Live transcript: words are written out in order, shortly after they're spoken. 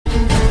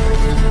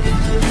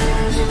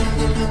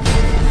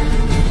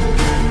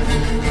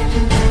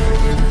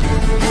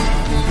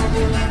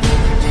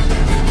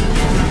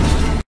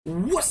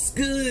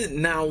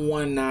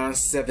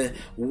9197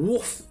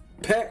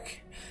 Wolfpack.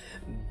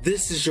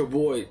 This is your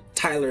boy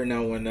Tyler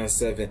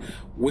 9197,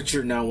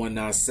 Witcher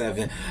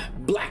 9197,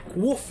 Black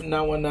Wolf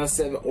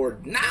 9197, or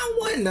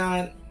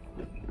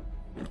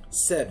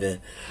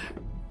 9197.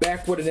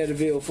 Back with another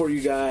video for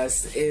you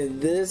guys,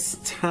 and this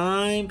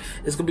time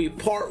it's gonna be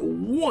part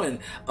one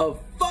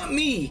of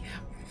me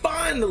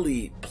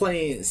finally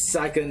playing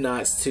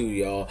Psychonauts 2,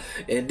 y'all.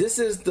 And this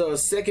is the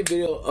second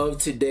video of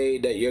today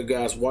that you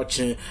guys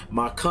watching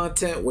my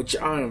content, which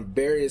I am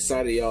very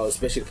excited, y'all,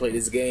 especially to play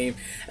this game.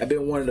 I've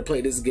been wanting to play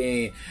this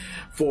game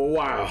for a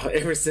while,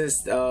 ever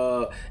since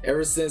I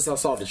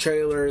saw the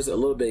trailers, a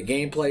little bit of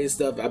gameplay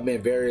stuff. I've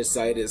been very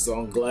excited, so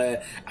I'm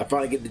glad I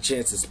finally get the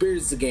chance to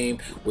experience the game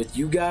with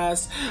you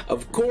guys.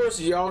 Of course,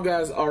 y'all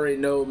guys already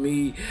know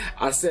me.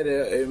 I said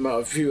it in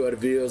a few other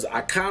videos, I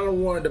kind of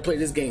wanted to play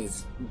this game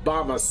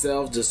by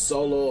myself, just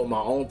solo on my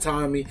own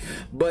timing,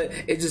 but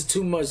it's just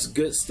too much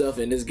good stuff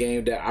in this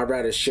game that I'd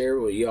rather share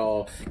with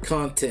y'all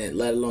content,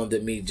 let alone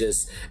than me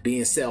just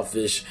being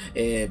selfish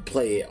and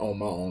play it on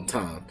my own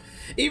time.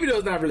 Even though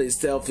it's not really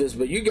selfish,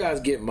 but you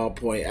guys get my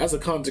point. As a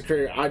content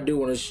creator, I do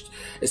want to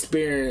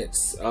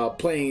experience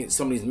playing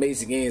some of these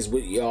amazing games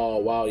with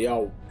y'all while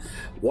y'all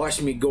watch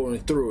me going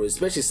through it,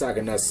 especially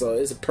Psychonauts, so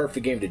it's a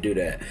perfect game to do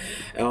that.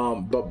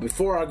 But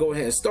before I go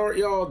ahead and start,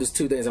 y'all, there's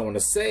two things I want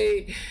to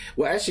say.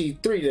 Well, actually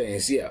three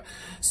things, yeah.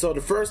 So the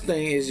first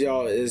thing is,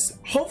 y'all, is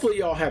hopefully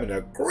y'all having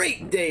a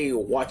great day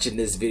watching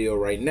this video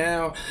right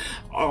now.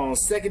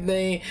 Second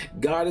thing,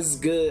 God is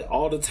good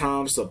all the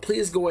time, so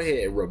please go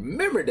ahead and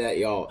remember that,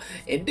 y'all.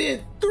 And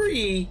then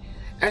three,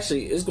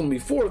 actually, it's gonna be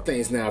four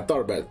things now. I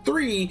thought about it.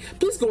 Three,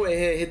 please go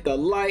ahead, hit the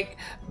like,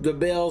 the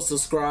bell,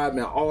 subscribe,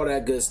 and all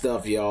that good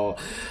stuff, y'all.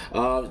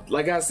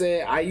 Like I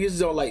said, I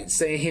usually don't like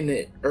saying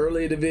it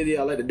early in the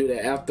video. I like to do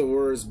that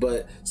afterwards,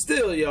 but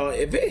still, y'all,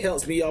 if it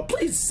helps me, y'all,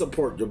 please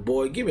support your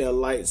boy. Give me a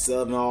like,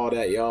 sub, and all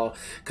that, y'all,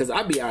 because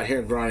I be out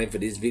here grinding for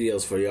these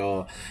videos for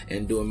y'all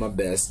and doing my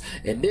best.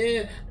 And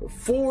then the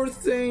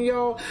fourth thing,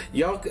 y'all,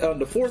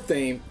 the fourth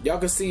thing, y'all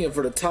can see it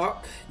for the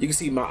top. You can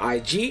see my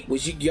IG,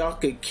 which y'all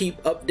can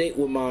keep update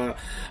with my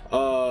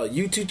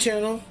YouTube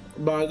channel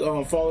by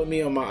following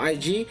me on my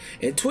IG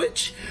and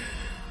Twitch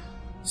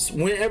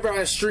whenever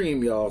I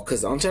stream, y'all,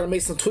 because I'm trying to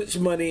make some Twitch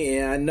money,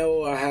 and I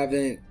know I've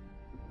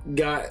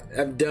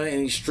done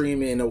any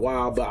streaming in a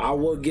while, but I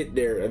will get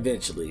there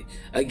eventually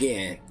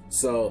again.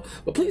 So,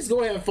 but please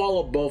go ahead and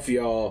follow both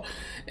y'all,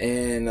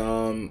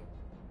 and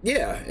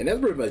yeah, and that's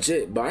pretty much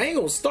it. But I ain't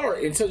gonna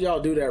start until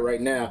y'all do that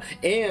right now,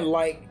 and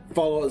like,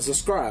 follow, and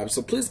subscribe.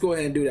 So please go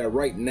ahead and do that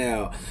right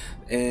now,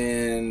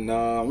 and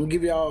I'm gonna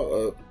give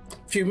y'all a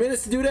few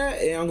minutes to do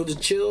that, and I'm gonna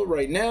just chill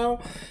right now,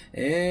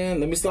 and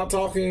let me stop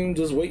talking,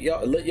 just wait,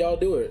 y'all, let y'all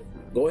do it.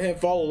 Go ahead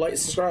and follow, like,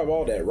 subscribe,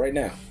 all that right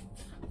now,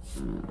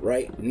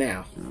 right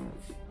now.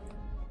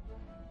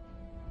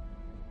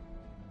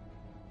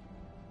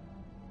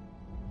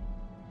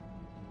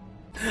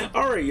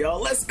 Alright,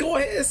 y'all, let's go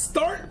ahead and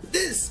start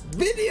this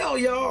video,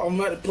 y'all. I'm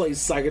about to play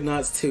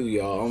Psychonauts 2,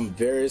 y'all. I'm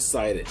very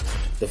excited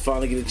to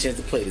finally get a chance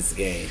to play this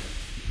game.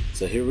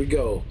 So here we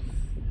go.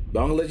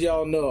 But I'm gonna let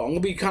y'all know, I'm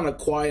gonna be kind of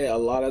quiet a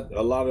lot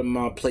of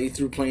my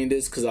playthrough playing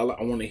this, because I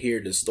want to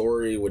hear the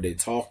story where they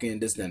talking,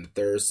 this, and the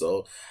third.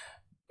 So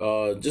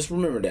just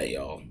remember that,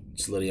 y'all.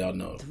 Just letting y'all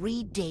know.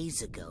 3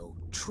 days ago,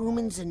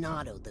 Truman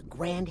Zanotto, the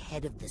grand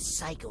head of the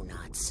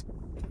Psychonauts,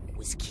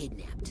 was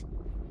kidnapped.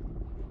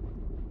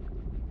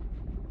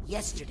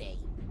 Yesterday,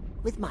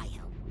 with my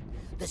help,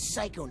 the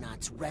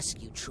Psychonauts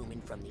rescued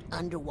Truman from the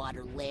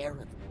underwater lair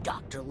of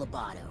Dr.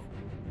 Loboto.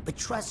 But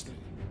trust me,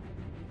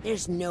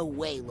 there's no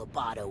way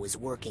Loboto is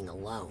working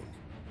alone.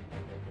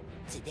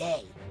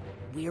 Today,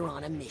 we're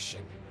on a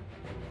mission.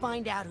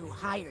 Find out who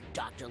hired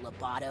Dr.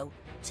 Loboto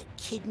to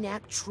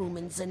kidnap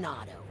Truman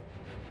Zanotto.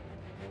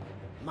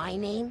 My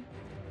name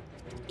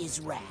is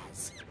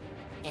Raz,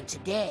 and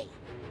today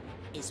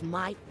is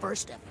my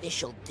first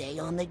official day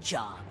on the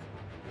job.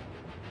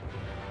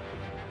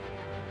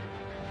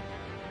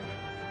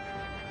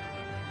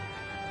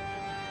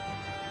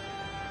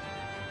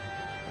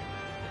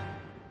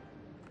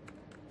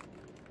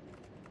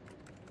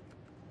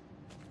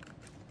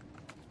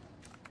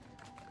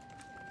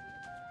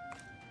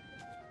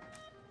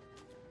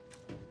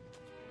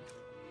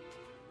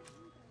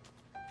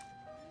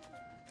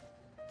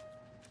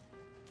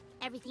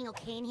 Everything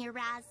okay in here,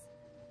 Raz?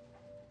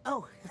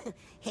 Oh,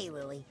 hey,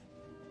 Lily.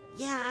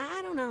 Yeah,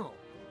 I don't know.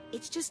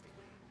 It's just,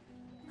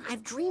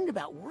 I've dreamed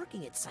about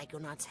working at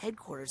Psychonauts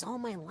headquarters all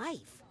my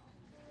life.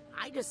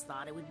 I just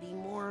thought it would be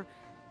more,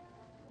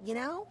 you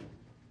know?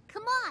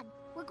 Come on,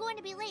 we're going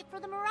to be late for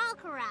the morale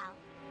corral.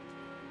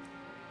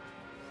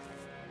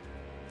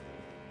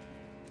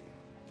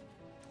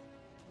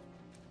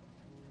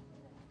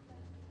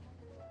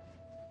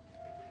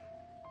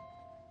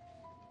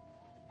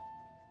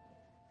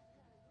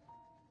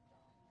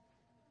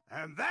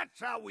 And that's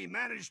how we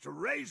managed to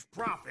raise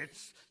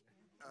profits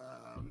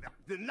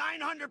the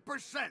 900%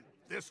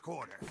 this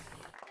quarter.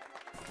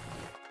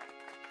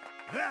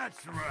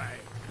 That's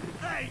right.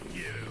 Thank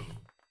you.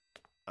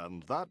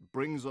 And that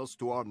brings us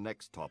to our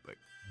next topic.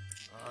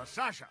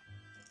 Sasha,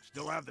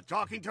 still have the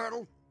talking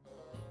turtle?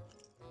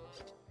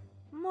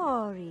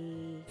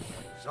 Maury.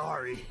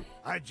 Sorry,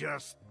 I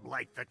just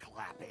like the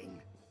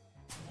clapping.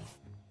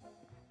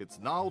 It's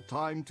now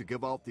time to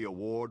give out the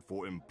award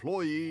for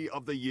Employee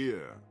of the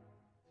Year.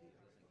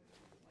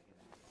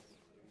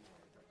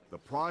 The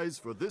prize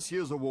for this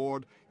year's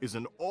award is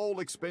an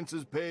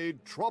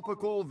all-expenses-paid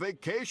tropical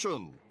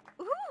vacation.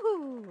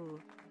 Ooh!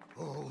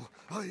 Oh,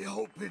 I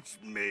hope it's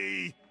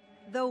me.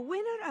 The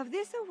winner of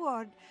this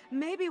award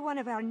may be one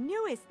of our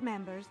newest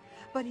members,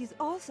 but he's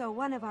also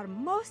one of our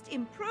most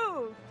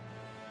improved.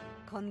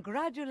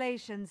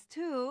 Congratulations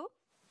to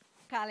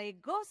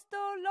Caligosto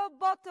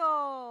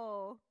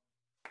Loboto!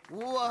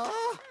 What?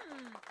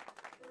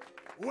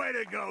 Way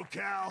to go,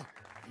 Cal.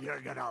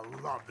 You're gonna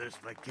love this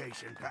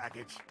vacation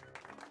package.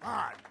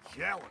 I'm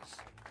jealous.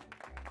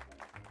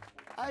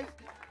 I've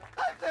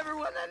never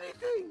won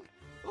anything.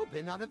 Oh,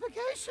 been on a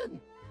vacation.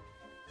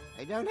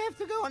 I don't have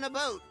to go on a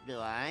boat, do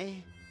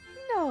I?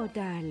 No,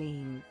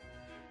 darling.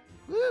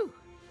 Woo!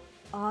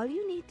 All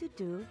you need to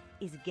do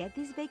is get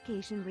this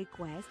vacation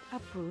request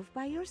approved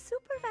by your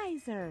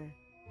supervisor.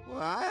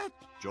 What?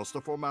 Just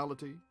a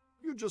formality.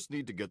 You just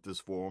need to get this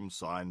form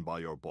signed by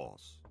your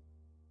boss.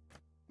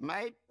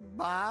 My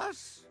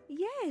boss?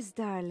 Yes,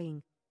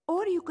 darling.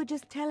 Or you could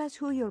just tell us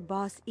who your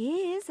boss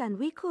is and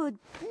we could...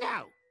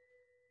 No.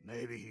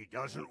 Maybe he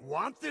doesn't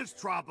want this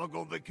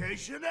tropical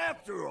vacation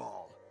after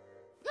all.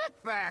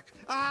 Get back.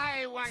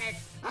 I want it.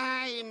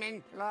 I'm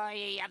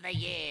Employee of the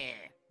Year.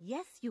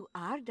 Yes, you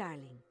are,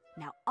 darling.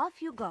 Now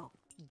off you go.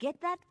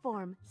 Get that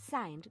form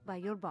signed by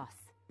your boss.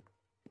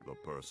 The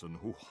person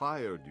who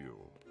hired you.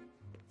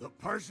 The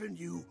person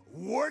you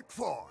work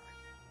for.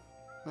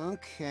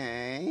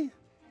 Okay.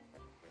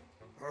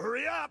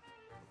 Hurry up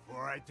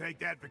before I take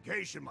that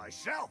vacation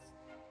myself.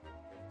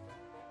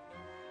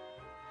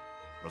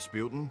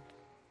 Rasputin?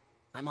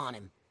 I'm on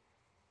him.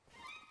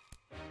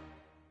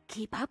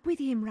 Keep up with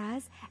him,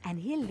 Raz, and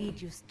he'll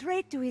lead you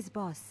straight to his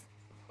boss.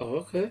 Oh,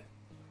 okay.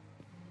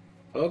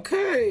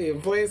 Okay,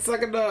 I'm playing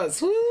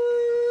Psychonauts.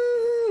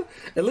 Woo!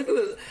 And look at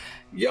the...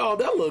 Y'all,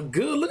 that look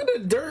good. Look at the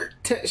dirt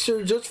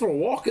texture just from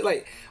walking.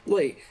 Like,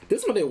 wait,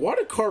 this one, the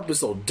water carpet is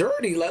so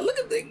dirty. Like, look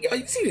at the... Y'all,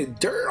 you see the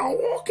dirt on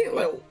walking?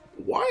 Like,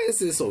 why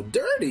is it so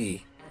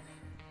dirty?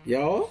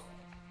 Y'all?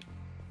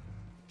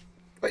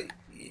 Like,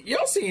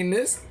 y'all seen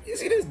this? You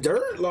see this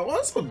dirt? Like, why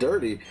is it so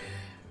dirty?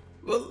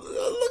 But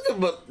look at...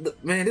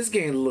 But, man, this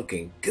game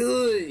looking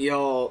good,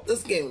 y'all.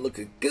 This game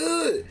looking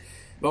good.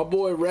 My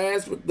boy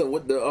Raz with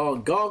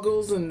the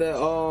goggles and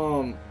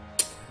the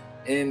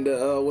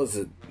what's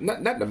it?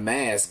 Not the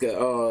mask.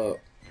 Then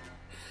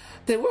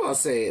what I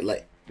say?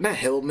 Like, not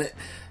helmet.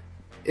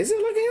 Is it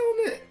like a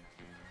helmet?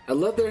 A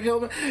leather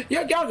helmet?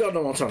 Y'all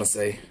know what I'm trying to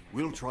say.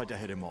 We'll try to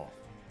head him off.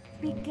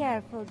 Be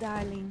careful,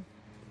 darling.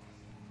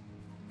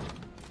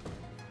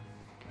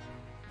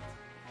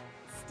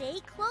 Stay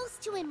close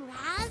to him,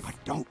 Raz. But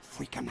don't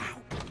freak him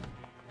out.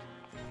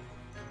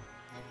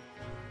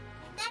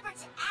 Remember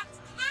to act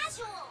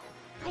casual.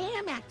 I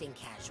am acting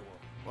casual.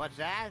 What's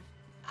that?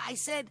 I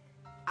said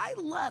I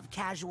love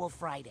Casual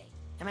Friday.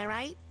 Am I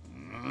right?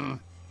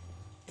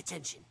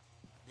 Attention.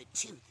 The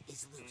tooth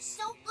is loose.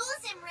 Don't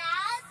lose him,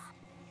 Raz.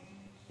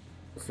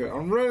 Okay,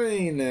 I'm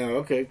running now.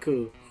 Okay,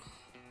 cool.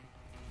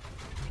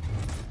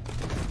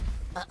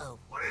 Uh-oh.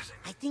 What is it?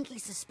 I think he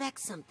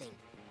suspects something.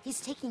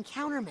 He's taking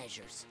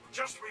countermeasures.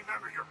 Just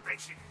remember your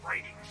basic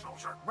training,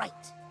 soldier. Right.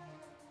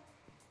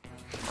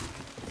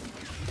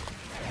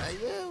 Are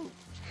you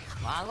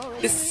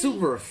following It's me?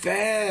 super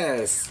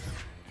fast.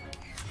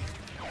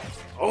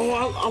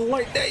 Oh, I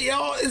like that,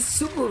 y'all. It's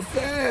super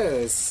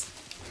fast.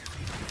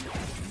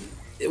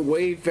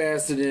 Way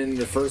faster than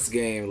the first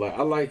game. Like,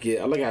 I like it.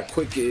 I like how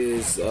quick it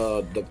is.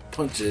 The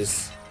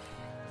punches.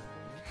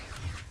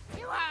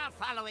 You are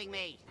following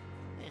me.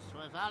 This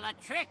was all a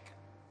trick.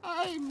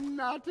 I'm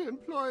not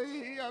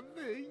Employee of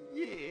the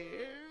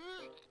Year.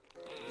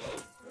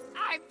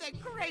 I'm the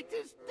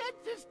greatest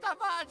dentist of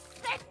our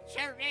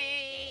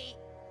century.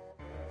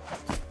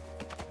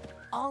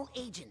 All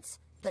agents,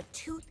 the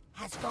tooth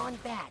has gone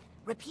bad.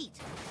 Repeat,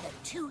 the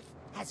tooth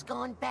has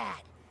gone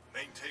bad.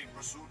 Maintain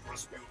pursuit,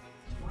 Rasputin.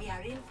 We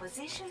are in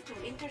position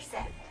to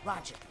intercept.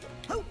 Roger.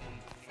 Oh.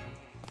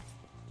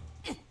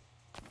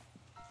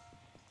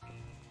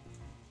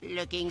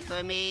 Looking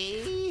for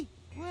me?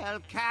 Well,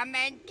 come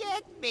and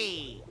get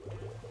me.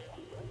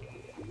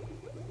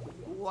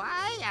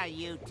 Why are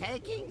you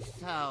taking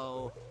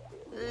so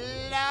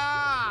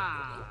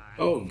long?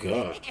 Oh,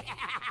 God.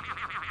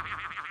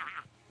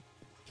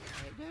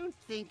 I don't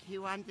think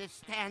you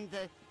understand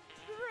the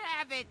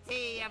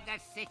gravity of the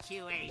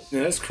situation.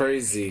 Yeah, that's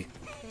crazy.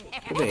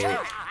 What the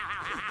heck?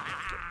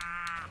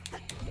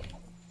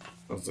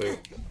 I was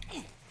like,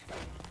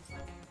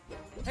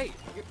 Hey,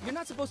 you're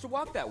not supposed to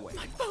walk that way.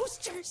 My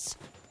posters!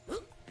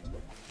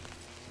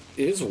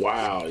 it's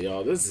wild,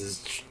 y'all. This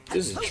is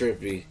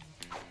trippy.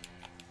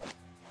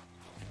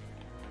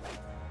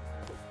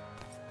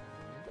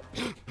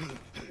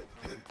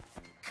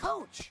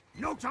 Coach!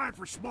 No time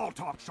for small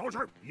talk,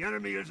 soldier. The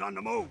enemy is on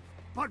the move.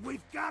 But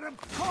we've got him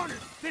cornered.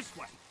 This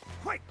way.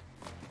 Quick!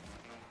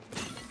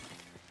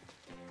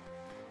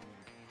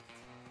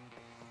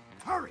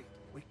 Hurry!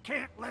 We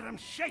can't let him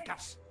shake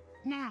us.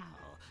 Now,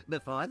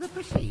 before the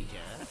procedure,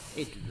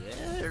 it's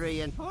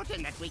very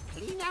important that we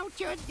clean out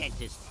your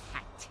dentist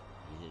hat.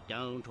 You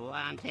don't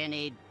want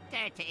any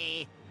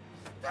dirty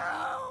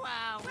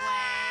throwaways.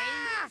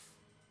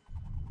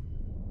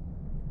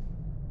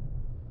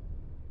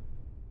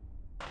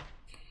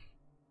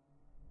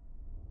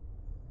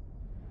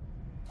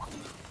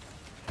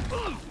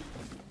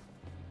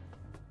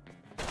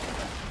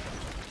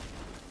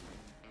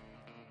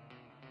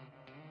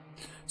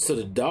 So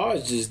the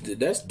dodge is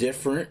that's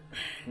different.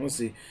 Let's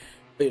see.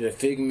 Wait, the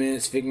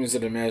figments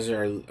of the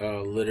master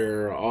are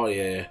litter. Oh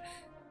yeah,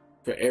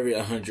 for every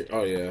 100.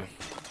 Oh yeah.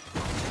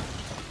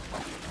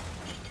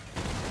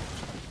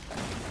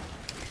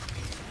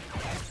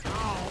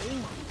 Oh,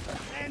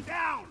 stand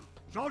down,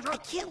 soldier. I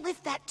can't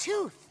lift that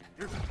tooth.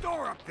 There's a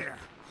door up there.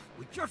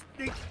 We just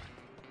need.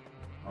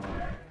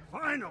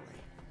 Finally.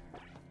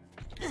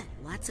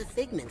 Lots of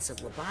figments of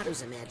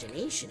Lobato's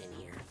imagination in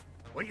here.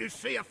 When you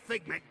see a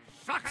figment,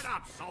 suck it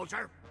up,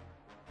 soldier.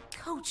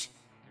 Coach,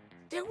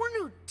 there were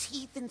no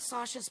teeth in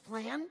Sasha's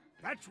plan.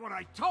 That's what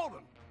I told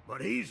him.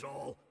 But he's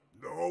all,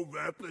 no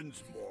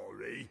weapons,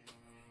 Maury.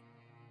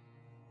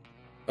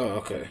 Oh,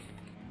 okay.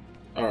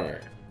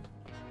 Alright.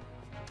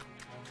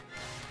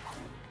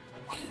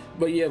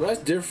 But yeah, that's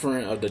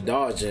different of the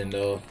dodging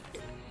though.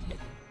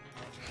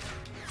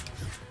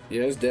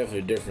 Yeah, it's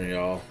definitely different,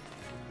 y'all.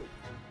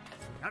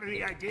 Got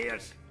any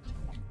ideas?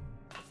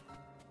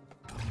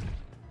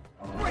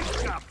 Great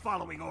job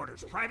following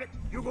orders, Private.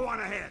 You go on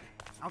ahead.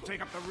 I'll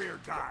take up the rear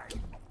guard.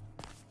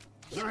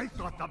 I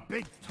thought the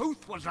big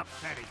tooth was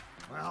upsetting.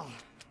 Well,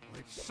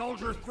 let's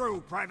soldier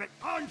through, Private.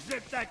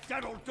 Unzip that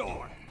dental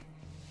door.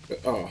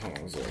 Oh, hold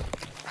on a second.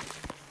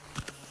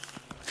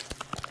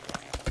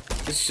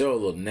 This show a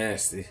little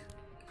nasty.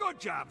 Good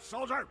job,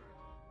 soldier.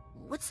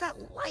 What's that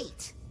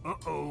light?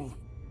 Uh-oh.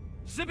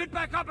 Zip it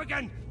back up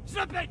again.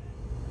 Zip it!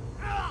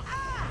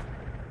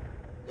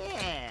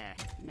 There.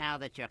 Now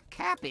that your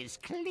cap is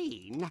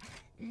clean,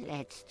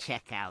 let's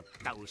check out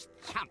those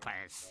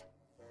chompers.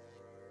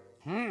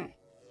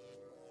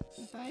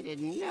 If I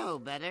didn't know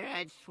better,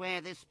 I'd swear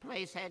this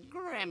place had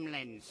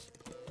gremlins.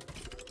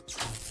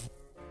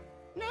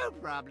 No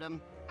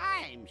problem.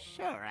 I'm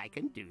sure I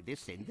can do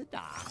this in the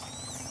dark.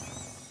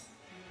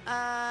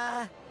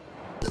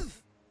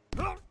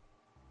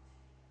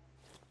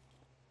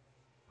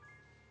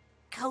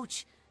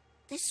 Coach,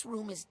 this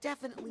room is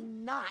definitely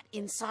not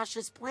in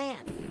Sasha's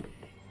plan.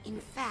 In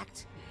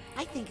fact,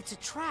 I think it's a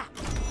trap.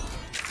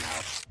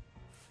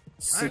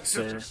 That's just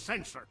a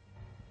sensor.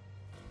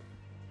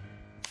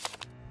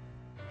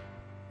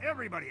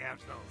 Everybody has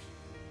those.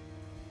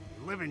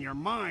 You live in your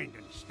mind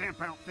and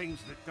stamp out things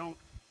that don't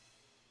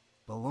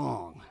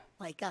belong.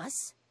 Like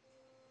us?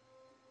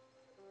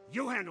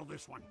 You handle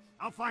this one.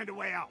 I'll find a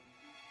way out.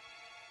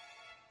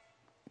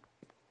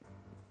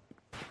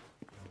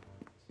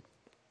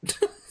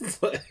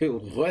 Like,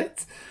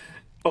 what?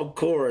 Of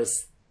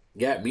course.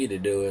 Got me to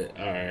do it.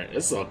 Alright,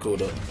 that's all cool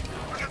though.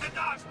 Look at the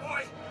dogs,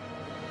 boy!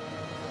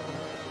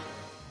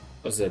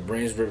 What's that?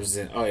 Brains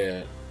represent. Oh,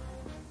 yeah.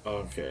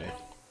 Okay.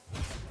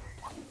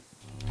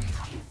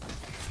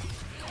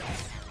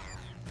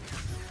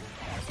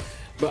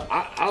 But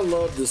I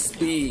love the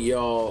speed,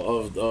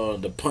 y'all,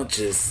 of the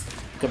punches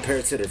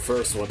compared to the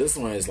first one. This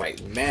one is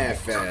like mad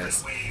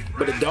fast.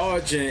 But the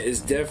dodging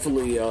is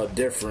definitely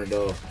different,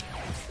 though.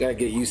 Gotta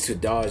get used to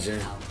dodging.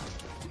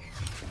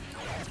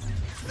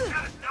 You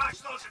gotta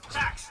dodge those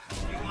attacks.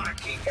 You wanna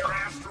keep your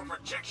astral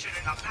projection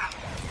in the map.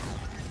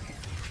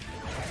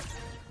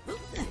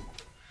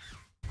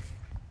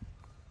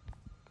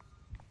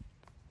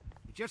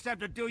 You just have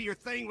to do your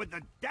thing with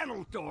the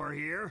dental door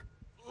here.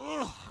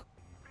 Ugh.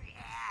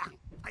 Yeah.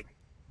 I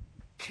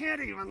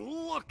can't even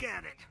look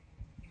at it.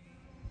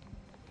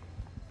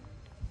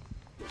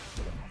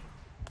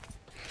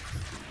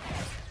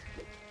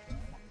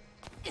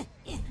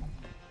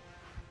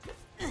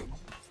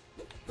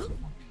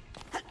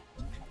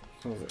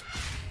 Hold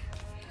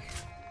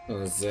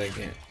on a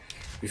second.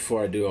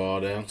 Before I do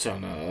all that, I'm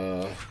trying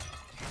to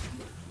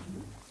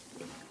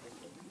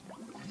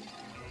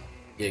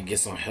yeah, get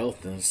some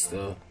health and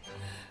stuff.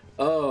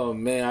 Oh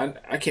man,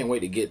 I can't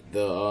wait to get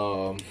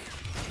the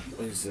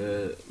what is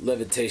it?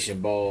 Levitation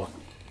ball.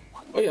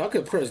 Oh yeah, I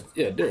could press.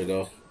 Yeah, there you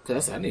go.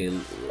 Cause I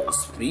need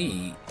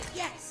speed.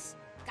 Yes,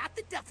 got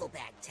the duffel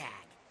bag tag.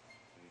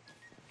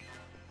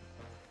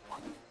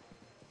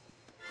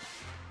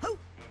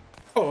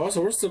 Oh,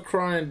 so we're still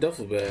crying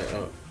duffel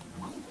bag.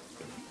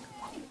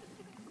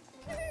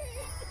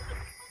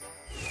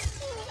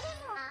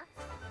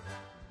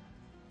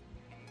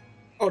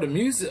 Oh, the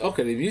music.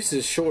 Okay, the music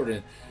is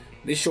shortened.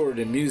 They shortened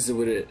the music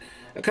with it.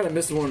 I kind of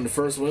missed one in the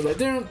first one. It's like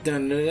dun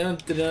dun dun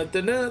dun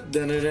dun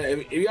dun dun.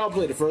 If y'all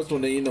play the first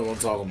one, then you know what I'm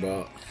talking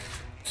about.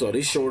 So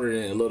they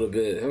shortened it a little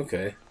bit.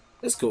 Okay,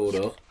 that's cool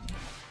though.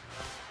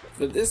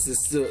 But this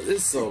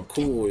is so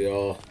cool,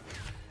 y'all.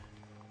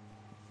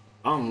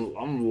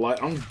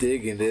 I'm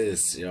digging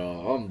this,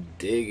 y'all. I'm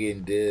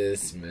digging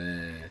this,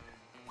 man.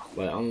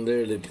 Like, I'm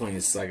literally playing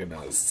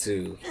Psychonauts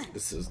too.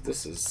 This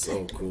is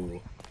so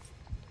cool.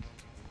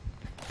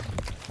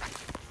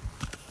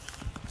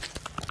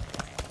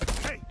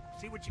 Hey,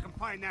 see what you can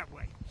find that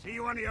way. See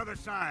you on the other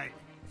side.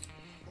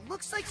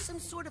 Looks like some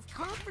sort of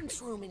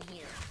conference room in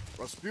here.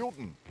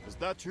 Rasputin, is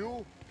that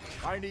you?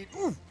 I need...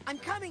 Oof! I'm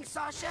coming,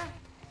 Sasha.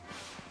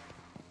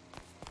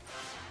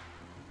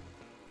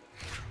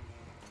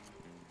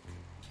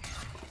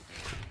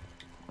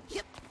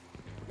 Yep.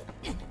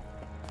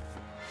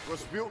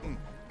 Rasputin,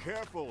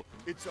 careful.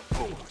 It's a...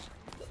 Oh!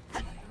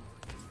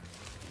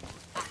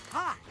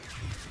 Aha!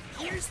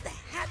 Here's the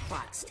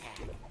Hatbox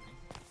tag.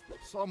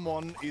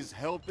 Someone is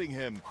helping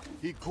him.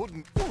 He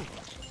couldn't...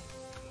 Oof!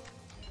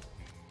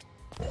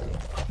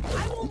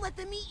 I won't let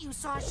them eat you,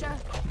 Sasha.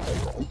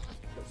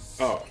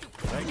 Oh,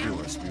 Thank you,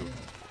 Rasputin.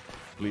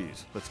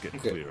 Please, let's get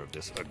clear of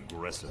this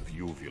aggressive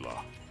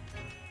uvula.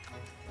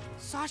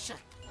 Sasha,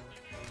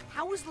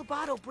 how is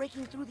Lobato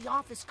breaking through the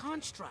office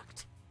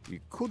construct? He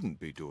couldn't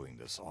be doing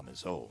this on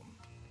his own.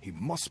 He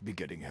must be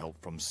getting help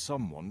from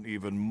someone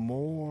even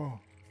more...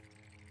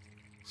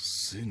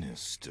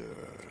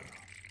 sinister.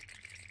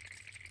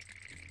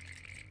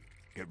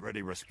 Get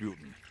ready,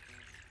 Rasputin.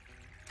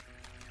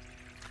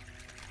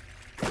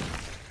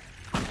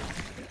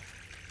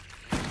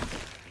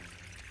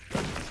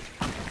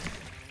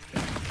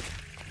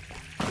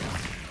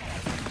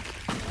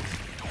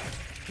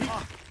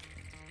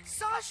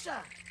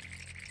 Sasha!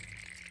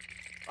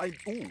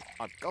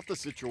 I've got the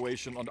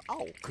situation under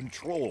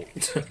control.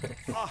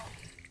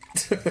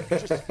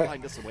 Just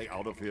find us a way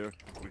out of here,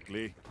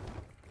 quickly.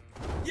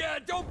 Yeah,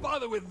 don't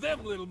bother with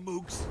them little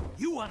mooks.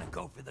 You want to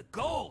go for the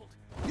gold.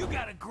 You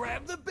gotta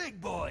grab the big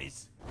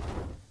boys.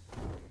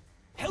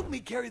 Help me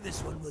carry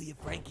this one, will you,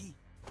 Frankie?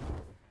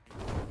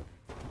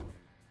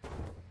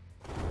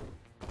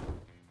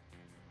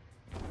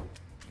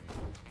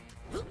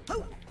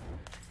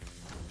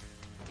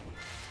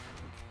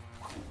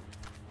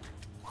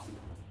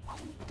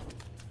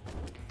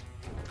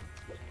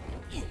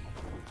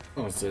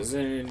 oh, so is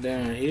there anything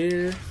down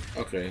here?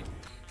 Okay.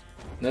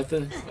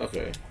 Nothing?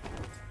 Okay.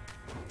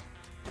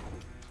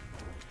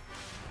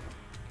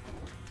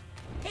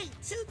 Hey,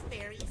 Tooth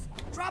Fairies,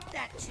 drop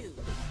that tube.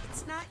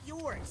 It's not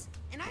yours,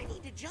 and I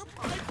need to jump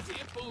on it. I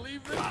can't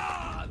believe it.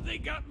 Ah, they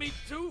got me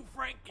too,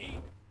 Frankie.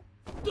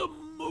 The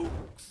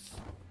mooks.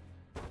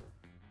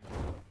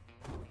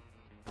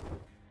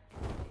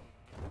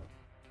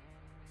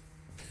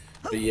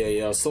 But yeah,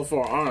 y'all, so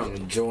far I'm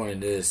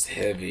enjoying this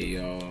heavy,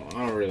 y'all.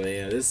 I really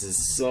am. This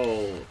is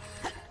so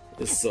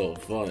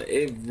fun.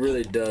 It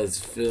really does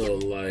feel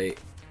like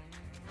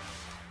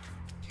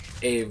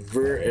a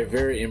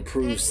very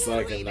improved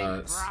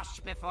Psychonauts. Brush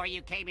before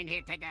you came in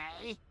here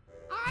today.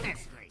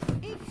 Honestly,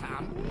 it's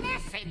a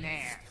mess in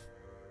there.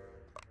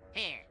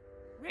 Here,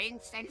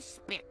 rinse and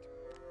spit.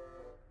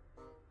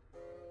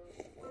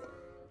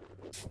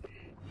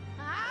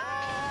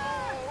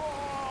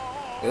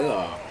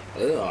 Ugh.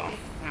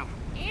 Now,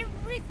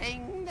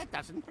 everything that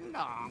doesn't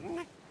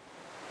belong.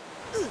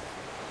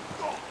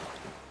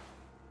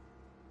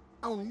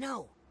 Oh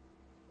no,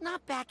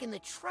 not back in the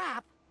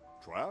trap.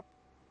 Trap?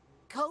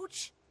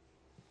 Coach?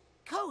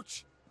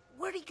 Coach,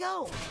 where'd he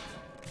go?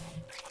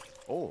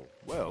 Oh,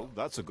 well,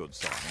 that's a good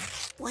sign.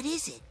 What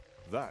is it?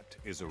 That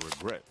is a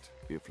regret.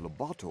 If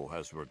Lobato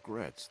has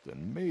regrets,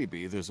 then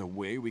maybe there's a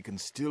way we can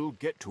still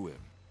get to him.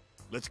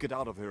 Let's get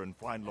out of here and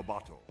find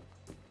Lobato.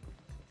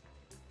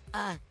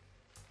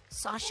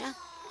 Sasha?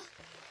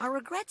 Are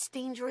regrets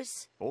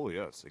dangerous? Oh,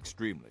 yes,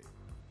 extremely.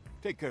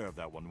 Take care of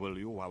that one, will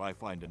you, while I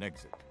find an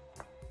exit.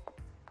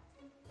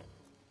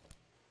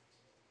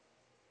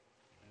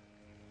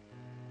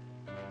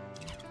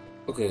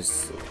 Okay,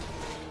 so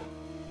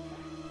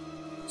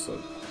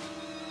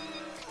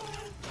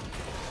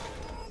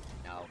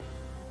No.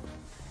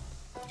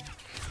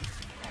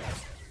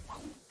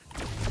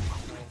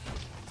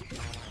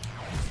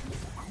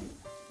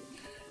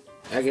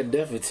 I can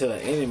definitely tell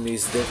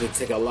enemies definitely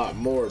take a lot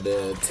more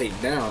to take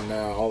down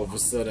now. All of a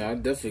sudden, I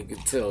definitely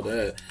can tell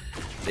that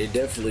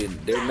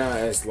they're not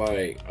as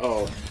like,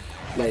 oh,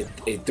 like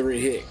a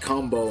 3-hit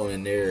combo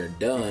and they're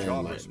done.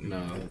 Like,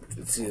 no,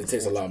 it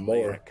takes a lot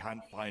more. I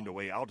can't find a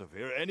way out of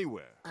here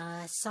anywhere.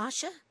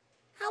 Sasha?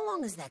 How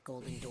long has that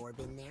golden door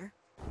been there?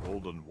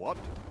 Golden what?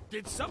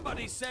 Did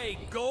somebody say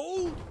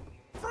gold?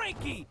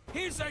 Frankie,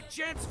 here's our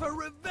chance for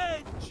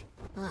revenge.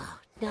 Oh,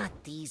 not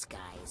these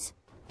guys.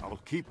 I'll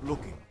keep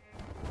looking.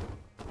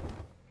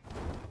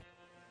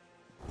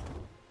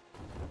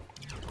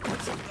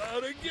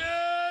 Out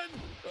again!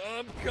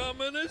 I'm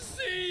coming to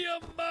see you,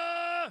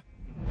 Ma!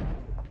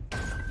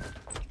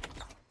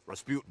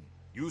 Rasputin,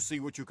 you see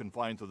what you can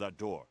find through that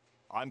door.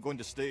 I'm going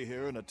to stay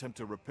here and attempt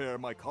to repair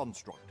my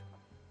construct.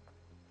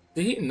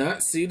 Did he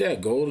not see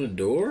that golden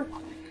door?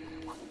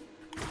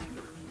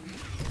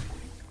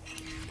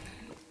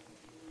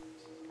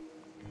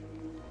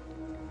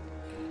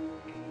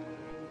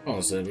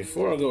 Oh, so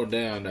before I go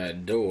down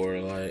that door,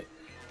 like,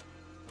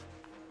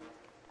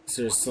 is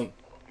there some...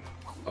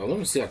 Oh, let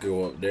me see if I can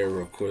go up there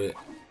real quick.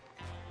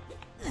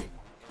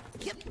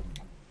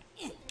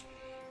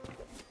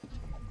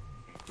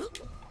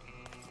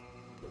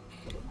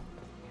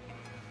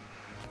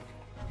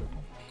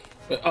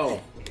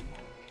 Oh.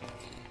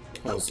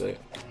 Hold on a sec.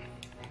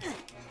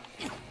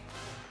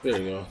 There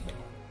you go.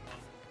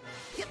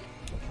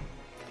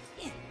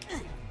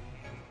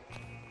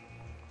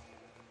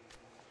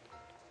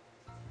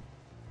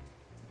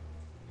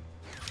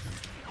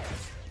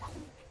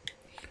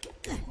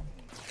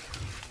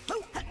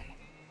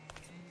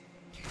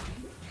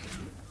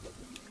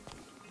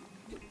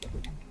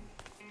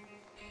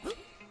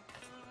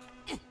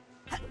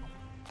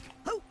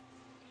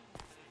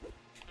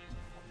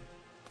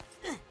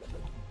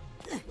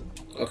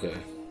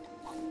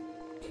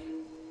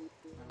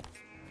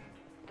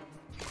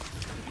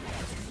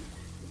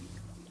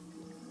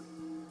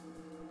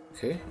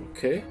 Okay.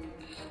 Okay.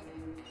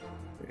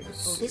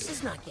 Oh, this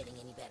is not getting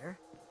any better.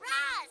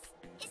 Raz!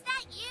 Is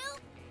that you?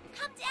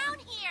 Come down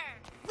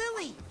here!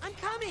 Lily, I'm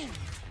coming!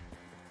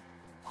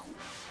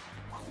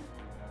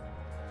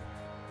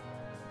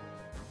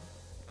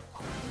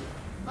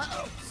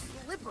 Uh-oh,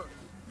 slipper.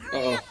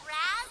 Hurry up,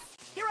 Raz!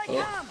 Here I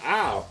come!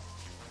 Ow!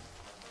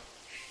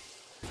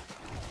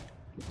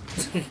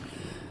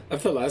 I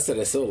feel like I said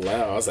it so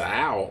loud. I was like,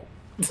 ow!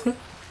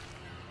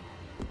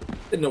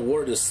 And the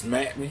word just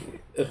smacked me.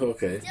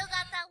 Okay. Still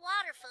got that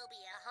water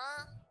phobia,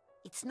 huh?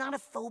 It's not a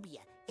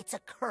phobia, it's a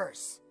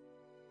curse.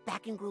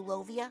 Back in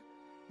Grulovia,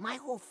 my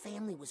whole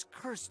family was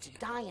cursed to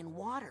die in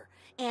water,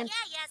 and...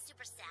 Yeah,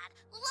 super sad.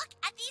 Look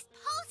at these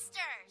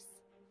posters!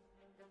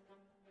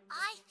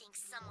 I think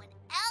someone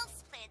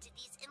else planted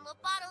these in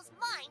Lobato's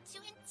mind to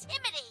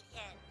intimidate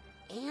him.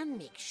 And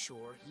make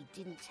sure he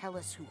didn't tell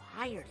us who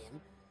hired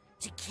him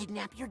to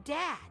kidnap your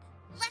dad.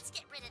 Let's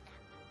get rid of them.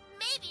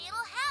 Maybe it'll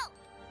help.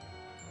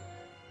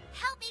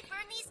 Help me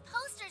burn these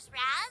posters,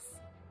 Raz.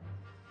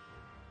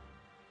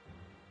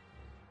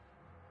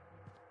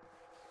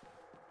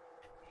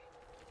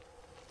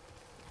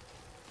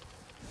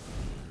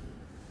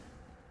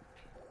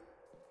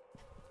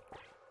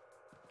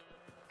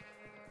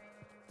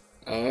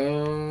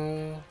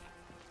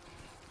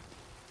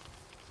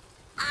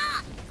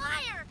 Ah,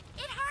 fire!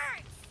 It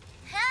hurts!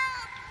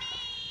 Help me!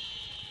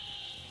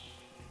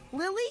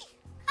 Lily?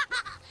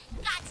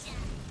 Gotcha!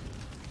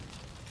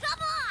 Come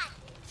on!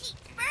 Keep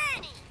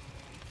burning!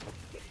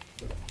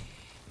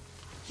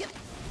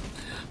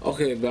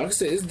 Okay, but like I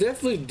said, it's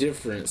definitely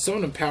different. Some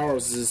of the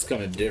powers is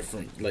kind of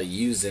different, like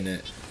using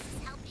it. It's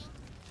helping.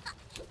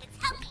 It's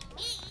helping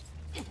me!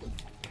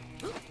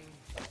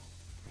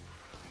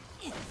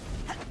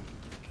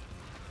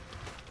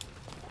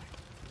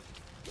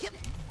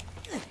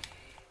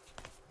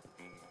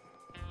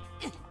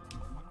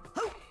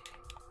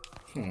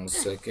 Hold on a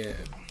second.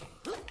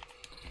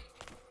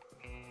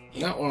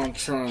 Not what I'm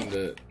trying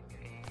to.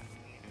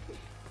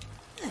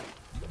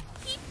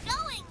 Keep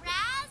going,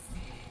 Raz!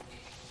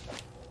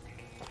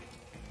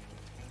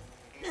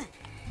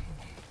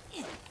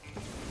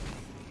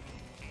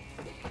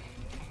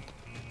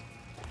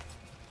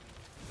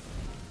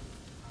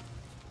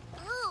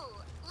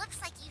 Ooh,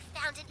 looks like you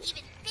found an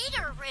even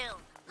bigger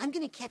room. I'm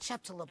gonna catch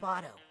up to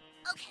Lobato.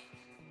 Okay,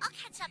 I'll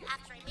catch up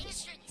after I make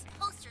sure these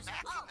posters are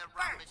Back all in the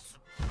room burnt. is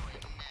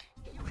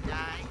you and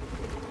I,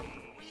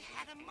 we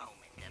had a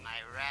moment, am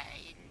I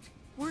right?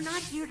 We're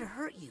not here to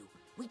hurt you.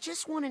 We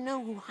just want to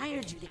know who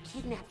hired you to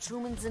kidnap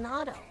Truman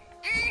Zanotto.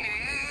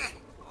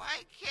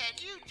 Why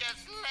can't you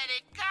just let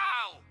it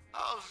go?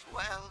 All's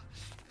well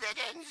that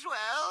ends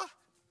well,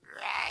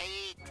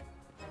 right?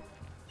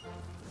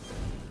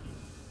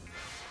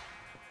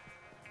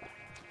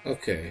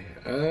 Okay.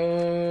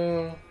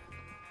 Oh.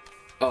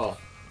 I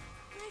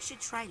should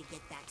try to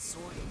get that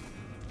sorted.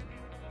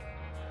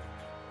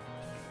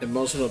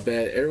 Emotional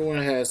bag.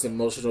 Everyone has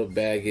emotional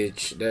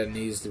baggage that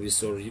needs to be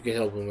sorted. You can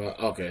help them out.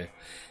 Okay.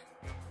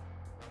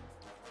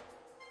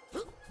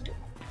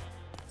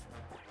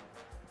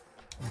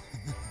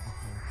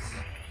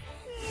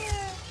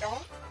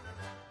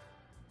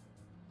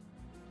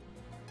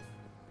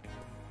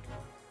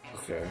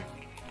 Okay.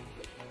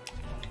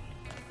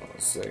 Hold on a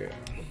second.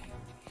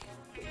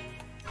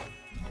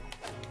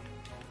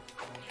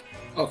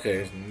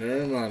 Okay,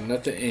 never mind.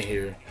 Nothing in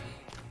here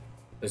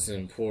that's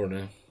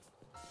important.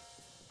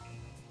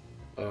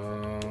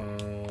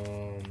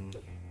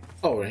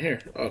 Oh, right here.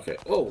 Okay.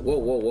 Oh, whoa,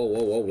 whoa, whoa,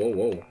 whoa, whoa, whoa,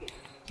 whoa.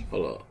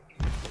 Hold up.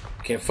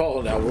 Can't fall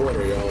in that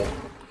water, y'all.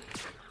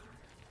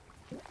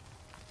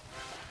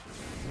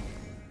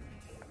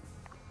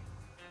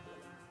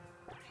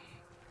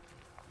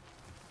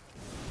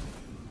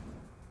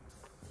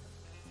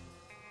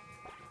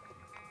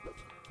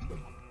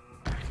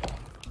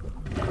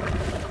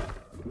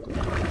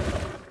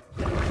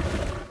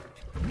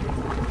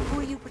 Who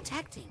are you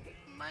protecting?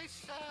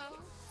 Myself.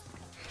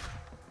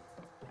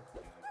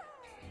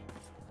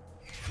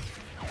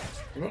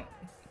 What?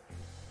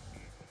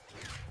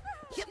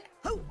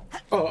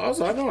 Oh, I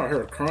know I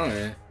heard her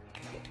crying.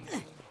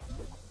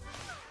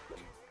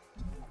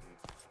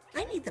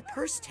 I need the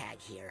purse tag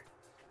here.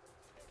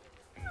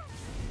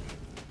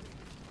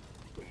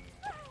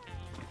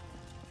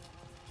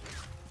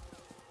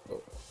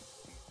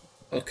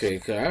 Okay,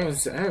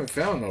 cause I haven't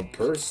found no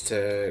purse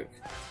tag.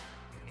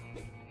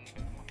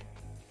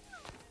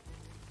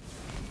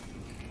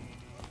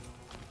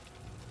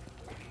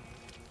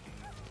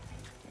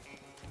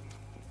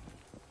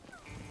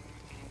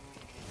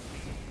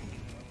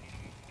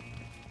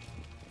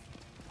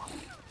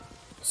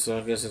 So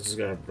I guess I just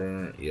gotta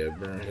burn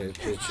his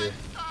picture.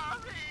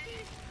 I'm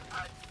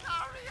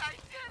sorry I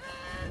did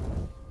it.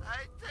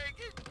 I'd take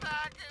it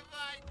back if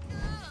I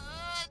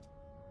could.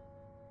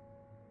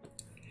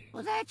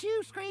 Was that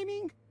you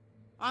screaming?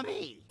 Or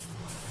me?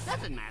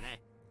 Doesn't matter.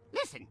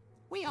 Listen,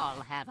 we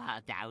all have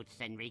our doubts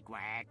and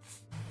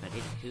regrets. But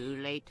it's too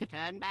late to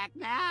turn back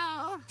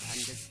now.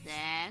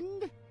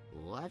 Understand?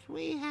 What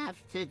we have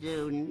to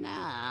do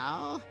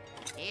now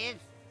is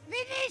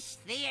finish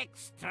the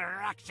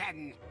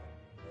extraction.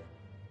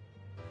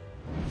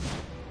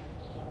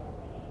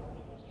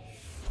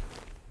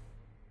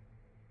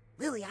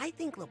 Lily, I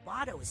think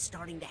Lobato is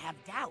starting to have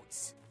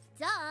doubts.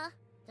 Duh,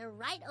 they're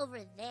right over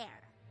there.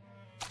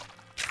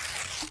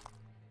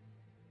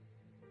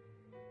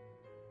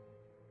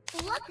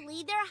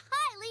 Luckily, they're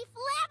highly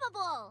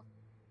flammable.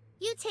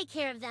 You take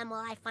care of them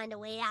while I find a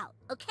way out,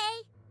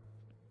 okay?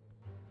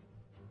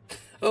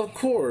 Of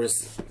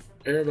course.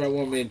 Everybody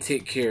want me to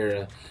take care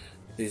of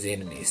these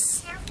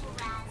enemies. Careful,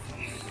 Raz.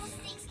 Those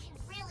things can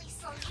really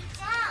slow you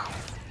down.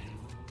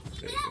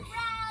 Keep it up,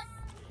 Raz.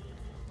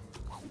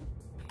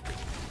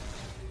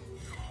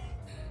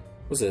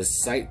 What's a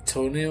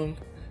Psychonauts?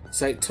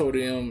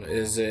 Psychonauts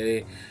is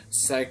a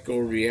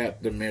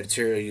psychoreactive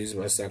material used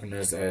by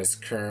Psychonauts as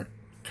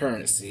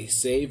currency.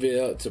 Save it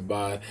up to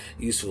buy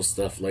useful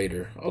stuff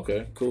later.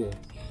 Okay, cool.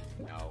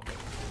 No.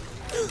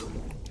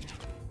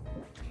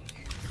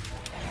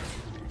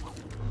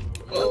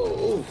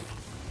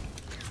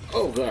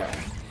 Oh god.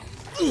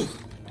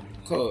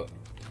 Oh.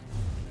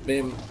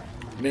 Man,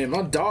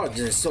 my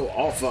dodging is so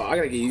awful. I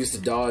gotta get used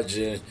to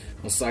dodging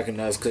on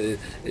Psychonauts because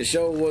it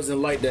sure wasn't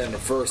like that in the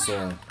first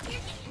one. You're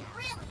getting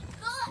really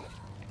good.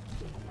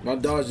 My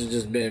dodging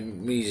just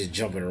been me just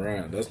jumping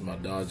around. That's my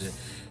dodging.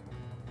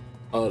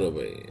 Oh, the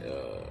way.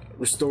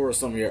 Restore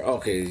some of your.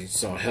 Okay,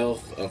 some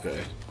health.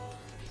 Okay.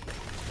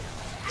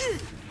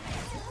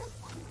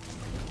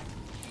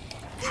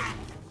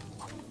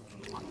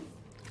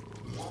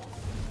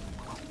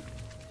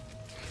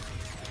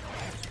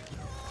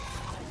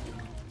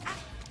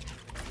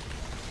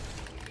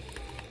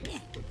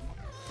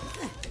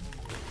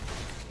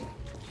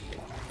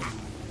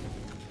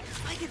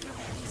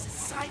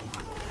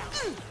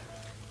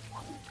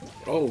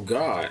 Oh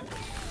God!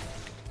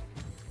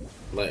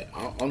 Like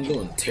I'm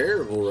doing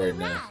terrible right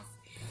now. Raz,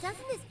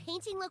 doesn't this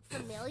painting look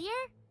familiar?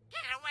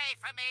 Get away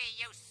from me,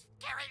 you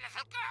scary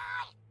little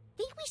girl!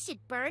 Think we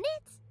should burn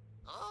it?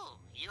 Oh,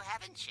 you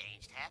haven't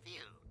changed, have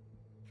you?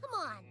 Come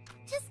on,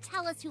 just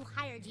tell us who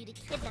hired you to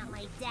kidnap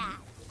my dad.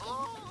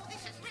 Oh,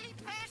 this is really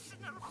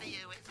personal for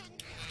you, isn't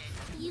it?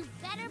 You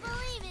better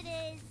believe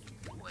it is.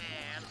 Well,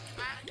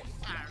 I'm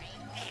sorry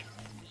if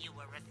you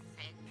were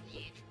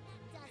offended.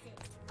 Does it?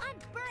 I'm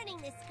burning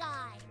this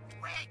guy.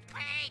 Wait!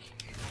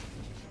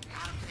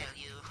 I'll tell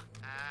you.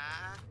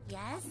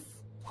 Yes?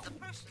 The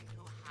person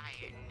who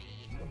hired me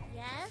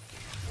Yes?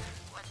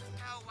 was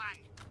no one.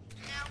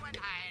 No one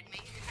hired me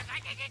because I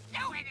didn't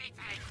do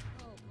anything.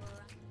 Oh,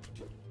 bruh.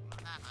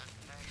 Mama's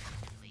person,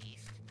 at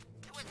least.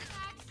 It was an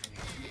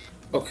accident.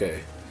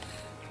 Okay.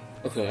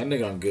 Okay, I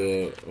think I'm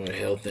good with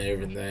health and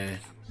everything.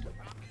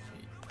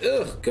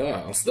 Ugh,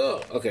 God, I'm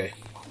stuck. Okay.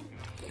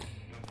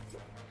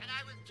 And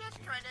I was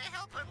just trying to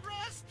help him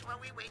rest while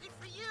we waited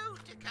for you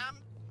to come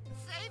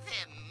save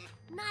him.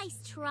 Nice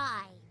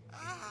try. Oh,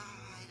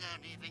 I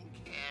don't even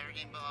care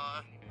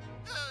anymore.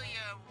 Do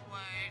your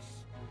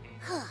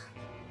worst.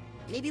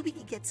 Maybe we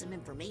could get some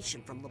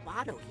information from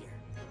Lobato here.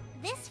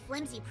 This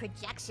flimsy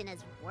projection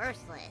is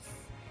worthless.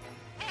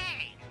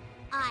 Hey!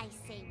 I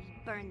say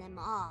we burn them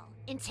all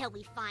until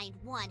we find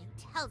one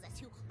who tells us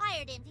who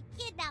hired him to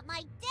kidnap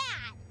my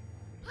dad.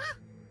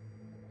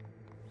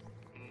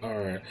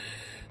 Alright.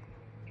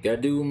 Gotta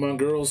do what my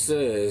girl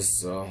says,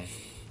 so.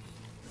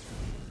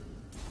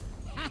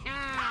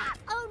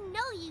 Oh,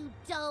 no, you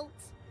don't.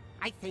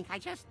 I think I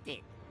just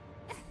did.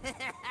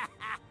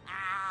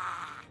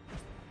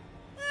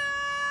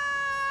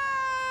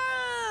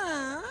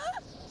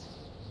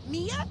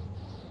 Mia?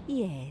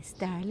 Yes,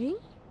 darling?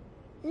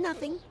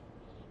 Nothing.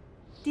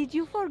 Did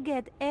you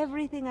forget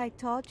everything I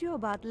taught you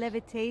about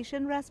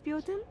levitation,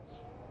 Rasputin?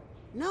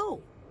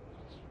 No.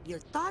 Your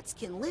thoughts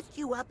can lift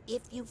you up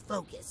if you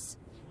focus.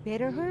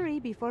 Better hurry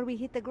before we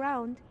hit the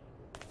ground.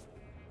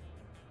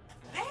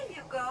 There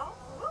you go.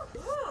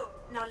 Woo-hoo.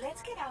 Now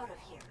let's get out of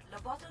here.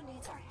 Lobato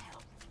needs our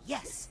help.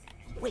 Yes.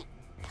 Wait,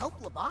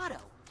 help Lobato.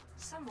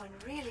 Someone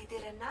really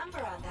did a number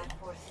on that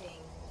poor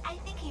thing. I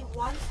think he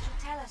wants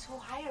to tell us who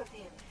hired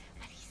him,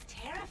 but he's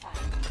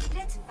terrified.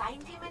 Let's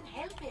find him and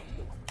help him.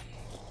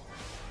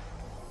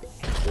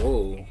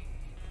 Whoa.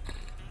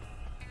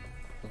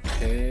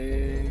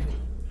 Okay.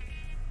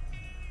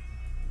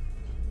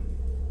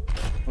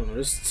 Oh,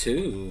 there's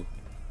two.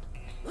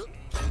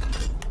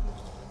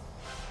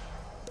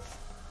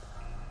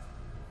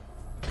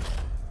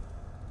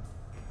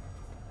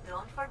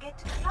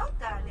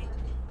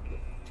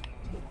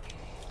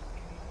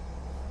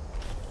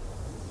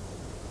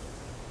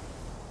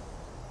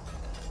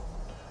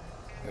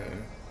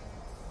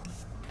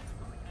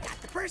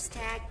 Got the purse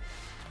tag.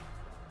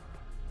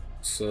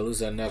 So at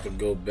least I now can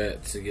go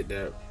back to get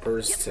that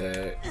purse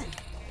tag.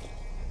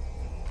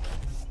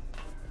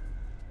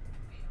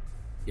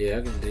 Yeah,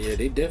 I can. Yeah,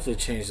 they definitely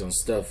changed some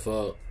stuff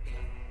up.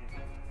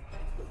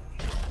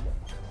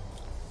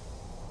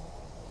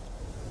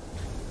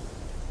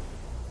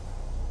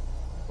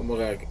 Oh my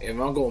god,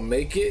 am I gonna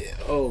make it?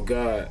 Oh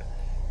god,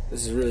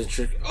 this is really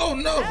tricky. Oh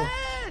no!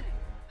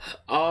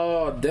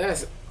 Oh,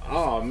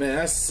 oh man,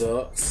 that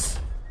sucks.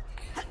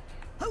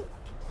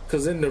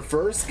 Cause in the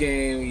first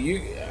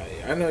game,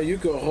 I know you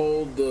could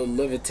hold the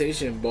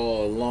levitation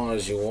ball as long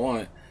as you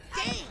want.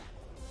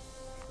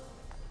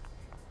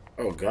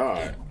 Oh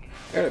god,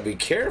 gotta be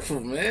careful,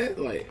 man.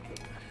 Like,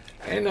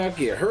 I ain't not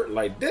get hurt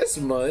like this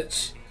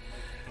much.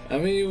 I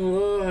mean,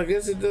 well, I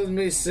guess it does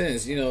make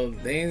sense. You know,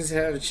 things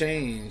have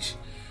changed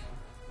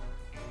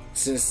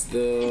since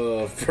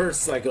the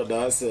first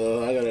Psychonauts,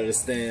 so I gotta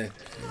understand.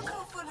 Look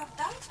how full of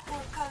doubts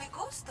poor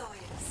Calicosto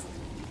is.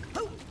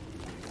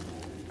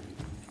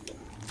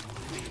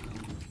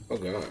 Oh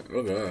god,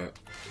 oh god.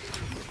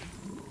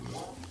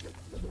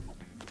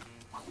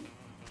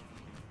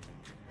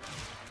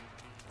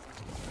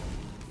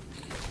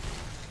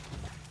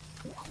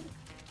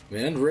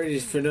 Man, I'm ready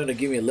for them to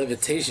give me a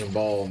levitation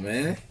ball,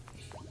 man.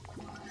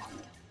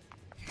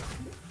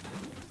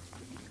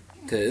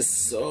 Cause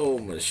it's so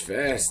much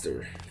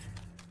faster.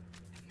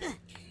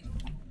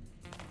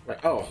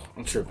 Like, oh,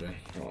 I'm tripping.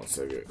 Hold on a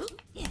second.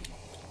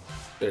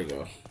 There you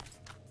go.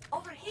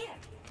 Over here.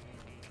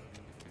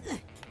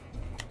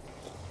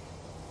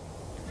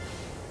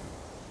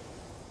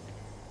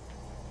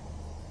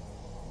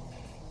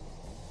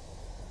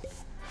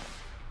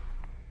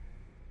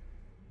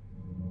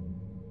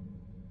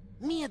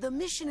 Mia, the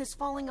mission is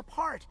falling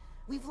apart.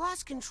 We've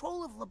lost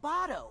control of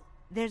Lobato.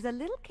 There's a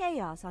little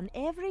chaos on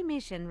every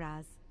mission,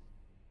 Raz.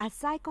 A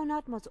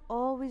Psychonaut must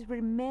always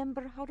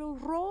remember how to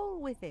roll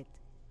with it.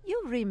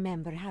 You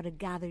remember how to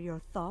gather your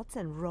thoughts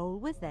and roll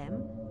with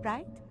them,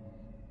 right?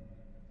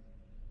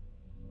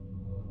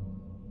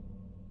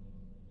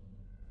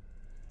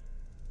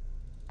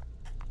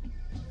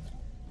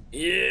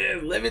 Yeah,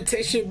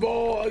 levitation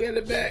ball. I got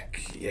it back.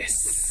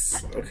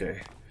 Yes. Okay.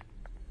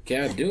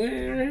 Can I do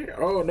anything?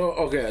 Oh no.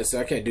 Okay,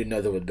 so I can't do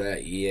nothing with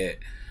that yet.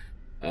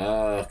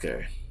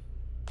 Okay.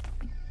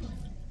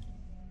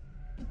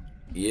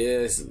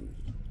 Yes.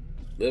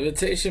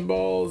 Levitation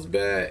ball's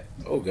back.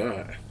 Oh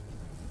god.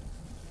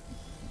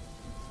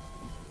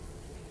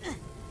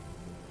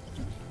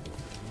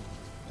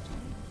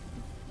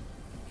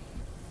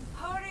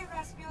 Hurry,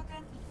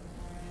 Rasputin.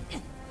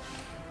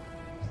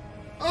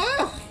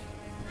 Oh!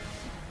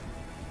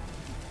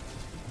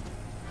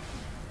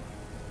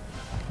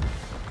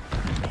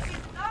 This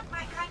is not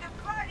my kind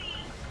of party.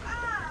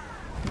 Ah!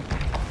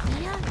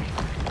 Mia?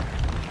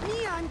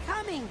 Mia, I'm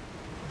coming.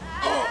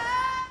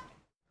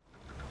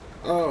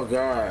 Oh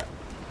god.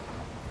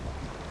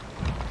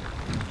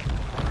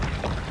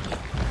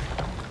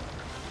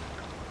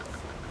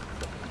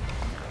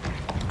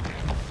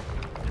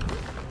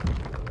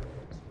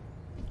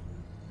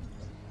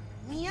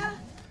 Mia?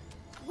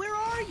 Where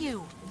are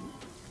you?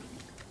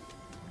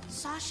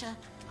 Sasha,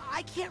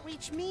 I can't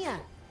reach Mia.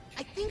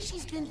 I think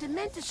she's been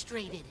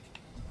dementostrated.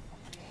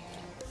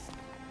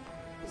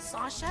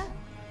 Sasha?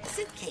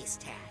 Suitcase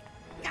tag.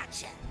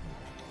 Gotcha.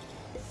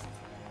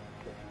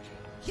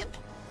 Yep.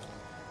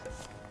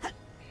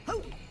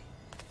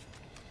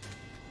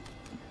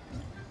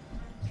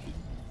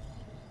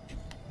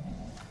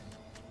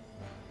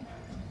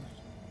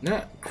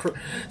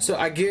 So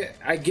I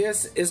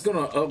guess it's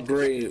gonna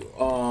upgrade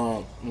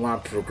when I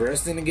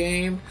progress in the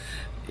game.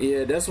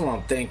 Yeah, that's what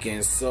I'm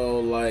thinking. So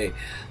like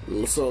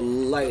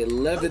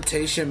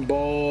levitation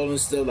ball and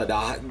stuff, like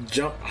the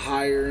jump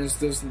higher and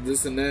stuff,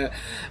 this and that.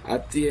 I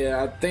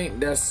think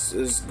that's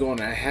is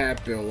gonna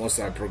happen once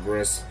I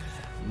progress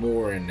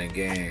more in the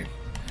game.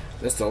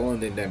 That's the only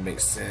thing that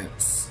makes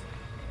sense.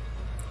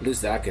 At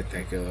least that I can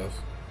think of.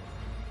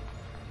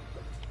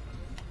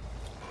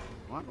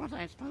 What was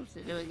I supposed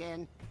to do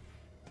again?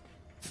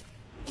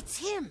 It's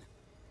him.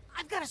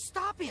 I've got to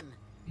stop him.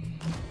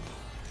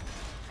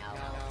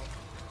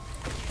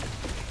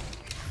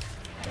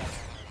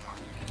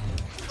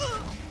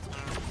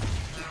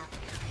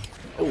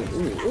 Oh,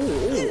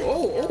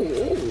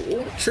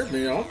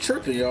 tripping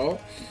y'all.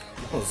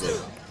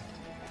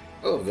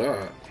 Oh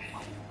god.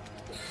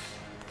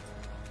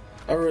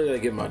 I really gotta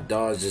get my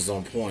dodges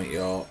on point,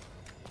 y'all.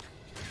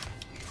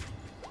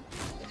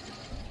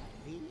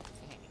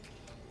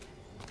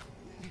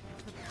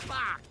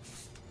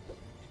 Box.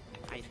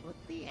 I put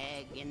the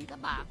egg in the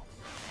box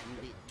and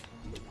the...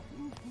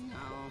 No.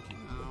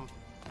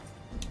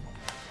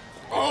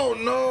 Oh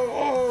no!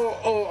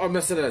 Oh, I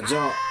messed up that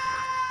jump.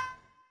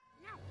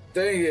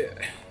 Dang it.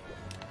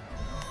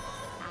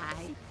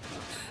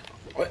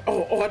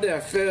 Oh, I did. I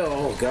fell.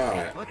 Oh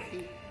god.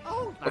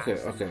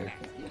 Okay.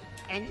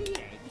 And the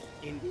egg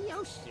in the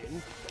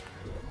ocean.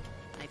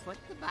 I put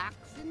the box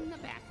in the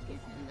basket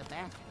and the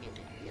basket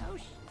in the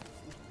ocean.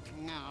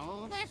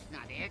 No, that's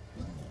not it.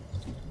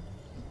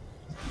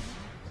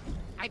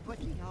 I put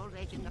the old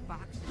egg in the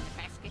box, in the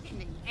basket, in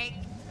the egg.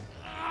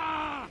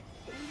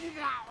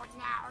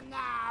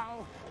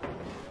 No.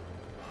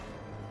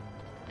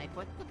 I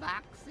put the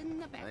box in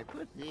the basket. I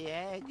put the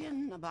egg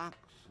in the box,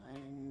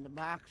 and the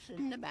box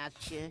in the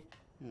basket,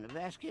 and the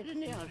basket in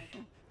the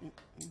ocean.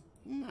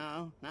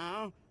 No,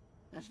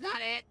 that's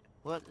not it.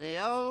 Put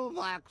the old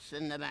box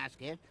in the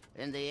basket,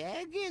 and the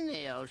egg in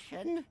the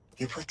ocean.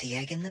 You put the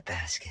egg in the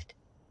basket,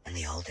 and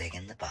the old egg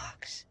in the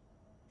box,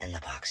 and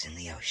the box in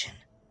the ocean.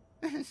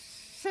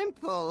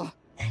 Simple.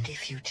 And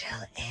if you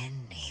tell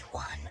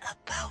anyone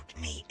about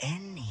me,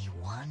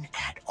 anyone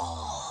at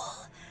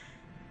all,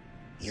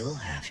 you'll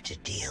have to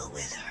deal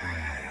with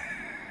her.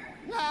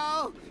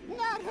 No,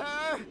 not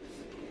her.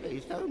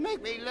 Please don't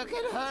make me look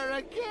at her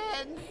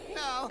again.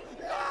 No,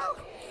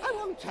 I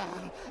won't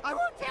tell. I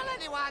won't tell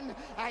anyone.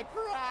 I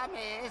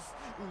promise.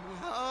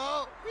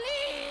 No,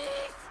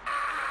 please.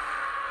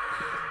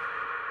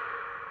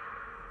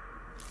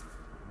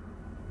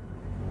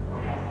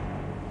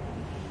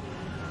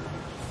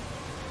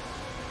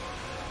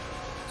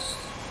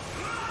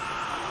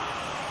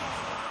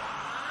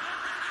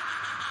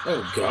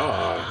 Oh,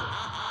 God.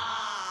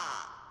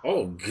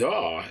 Oh,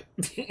 God.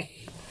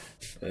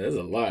 There's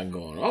a lot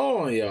going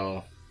on,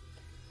 y'all.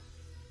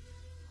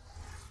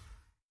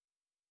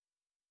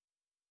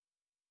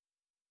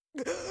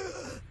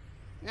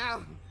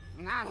 No,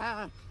 not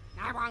her.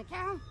 I won't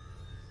tell.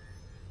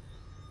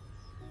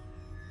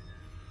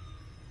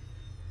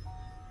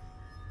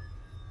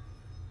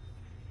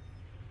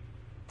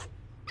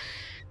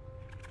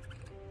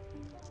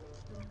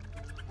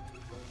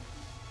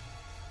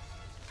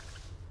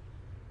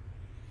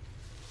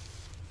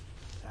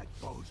 That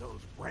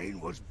bozo's brain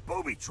was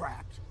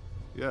booby-trapped.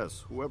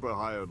 Yes, whoever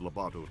hired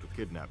Lobato to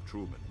kidnap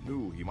Truman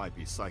knew he might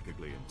be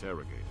psychically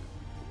interrogated.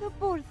 The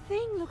poor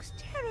thing looks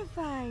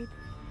terrified.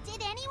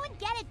 Did anyone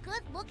get a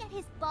good look at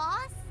his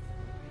boss?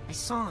 I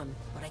saw him,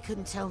 but I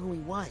couldn't tell who he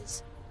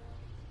was.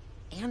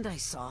 And I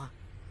saw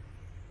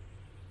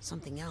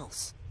something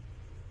else.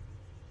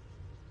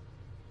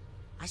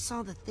 I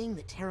saw the thing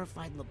that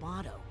terrified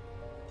Lobato.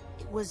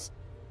 It was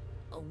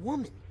a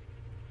woman,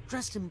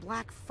 dressed in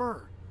black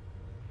fur.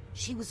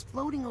 She was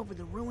floating over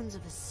the ruins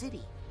of a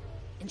city,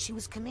 and she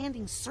was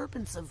commanding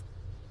serpents of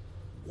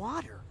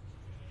water.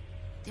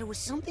 There was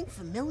something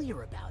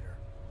familiar about her.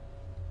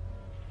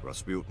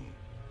 Rasputin,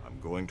 I'm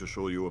going to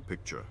show you a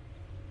picture.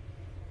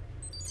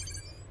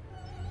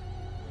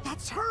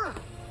 That's her!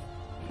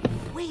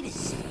 Wait a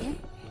second.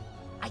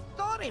 I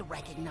thought I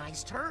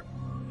recognized her.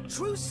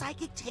 True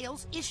Psychic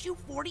Tales, issue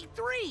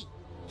 43.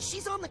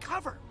 She's on the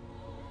cover.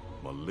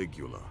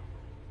 Maligula.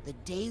 The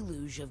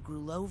Deluge of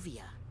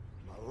Grulovia.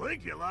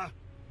 Maligula?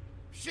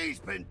 She's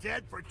been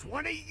dead for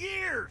 20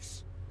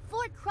 years!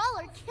 Fort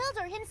Crawler killed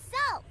her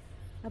himself!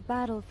 A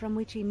battle from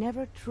which he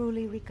never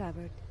truly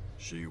recovered.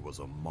 She was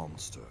a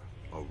monster,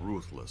 a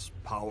ruthless,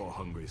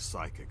 power-hungry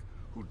psychic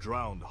who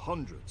drowned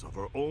hundreds of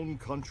her own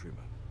countrymen.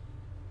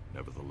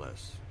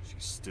 Nevertheless, she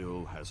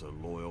still has her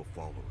loyal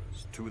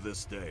followers to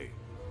this day.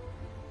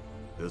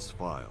 This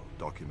file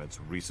documents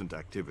recent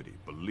activity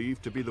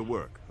believed to be the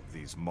work of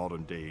these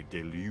modern-day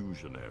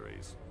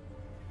delusionaries.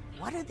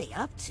 What are they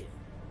up to?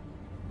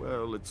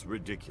 Well, it's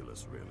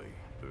ridiculous, really.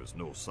 There's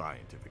no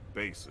scientific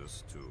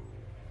basis to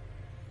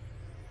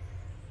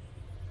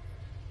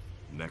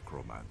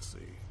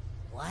necromancy.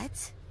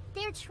 What?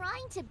 They're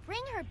trying to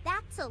bring her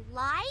back to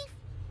life?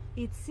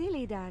 It's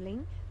silly,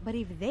 darling, but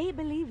if they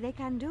believe they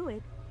can do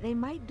it, they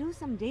might do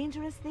some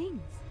dangerous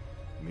things.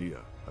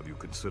 Mia, have you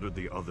considered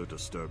the other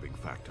disturbing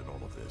fact in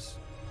all of this?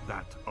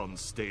 That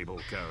unstable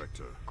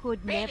character.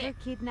 Could never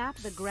kidnap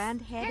the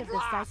grand head of the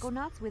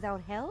Psychonauts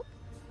without help?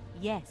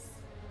 Yes.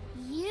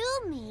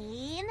 You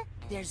mean...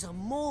 There's a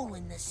mole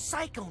in the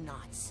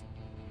Psychonauts.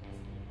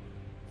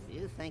 If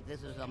you think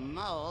this is a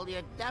mole,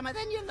 you're dumber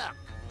than you look.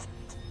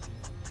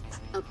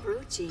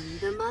 Approaching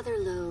the mother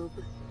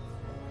lobe.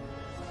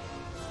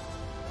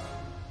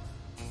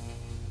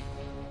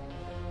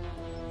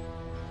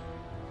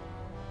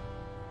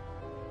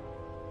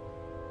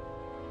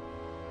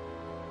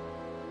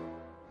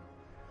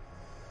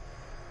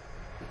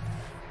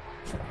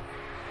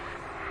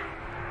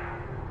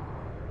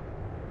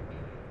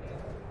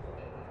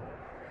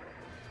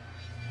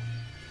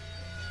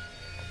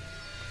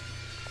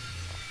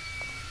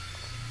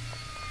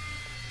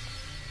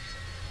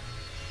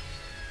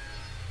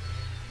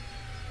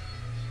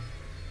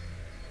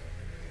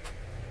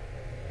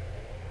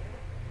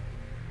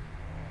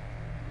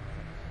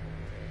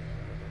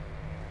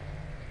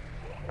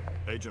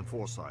 Agent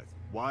Forsyth,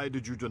 why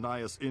did you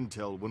deny us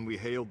intel when we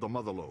hailed the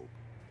Mother Lobe?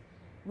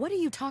 What are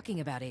you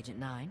talking about, Agent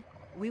 9?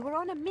 We were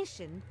on a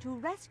mission to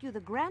rescue the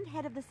grand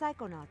head of the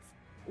Psychonauts.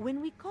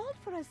 When we called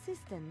for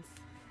assistance...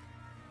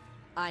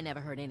 I never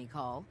heard any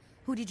call.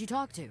 Who did you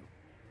talk to?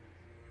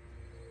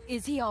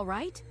 Is he all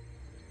right?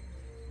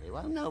 We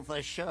won't know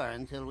for sure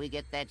until we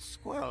get that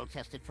squirrel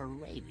tested for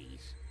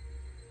rabies.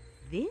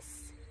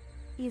 This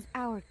is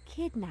our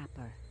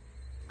kidnapper.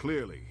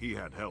 Clearly, he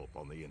had help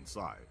on the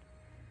inside.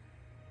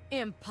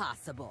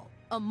 Impossible.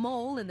 A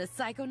mole in the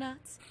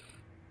Psychonauts?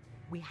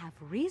 We have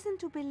reason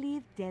to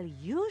believe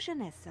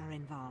delusionists are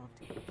involved,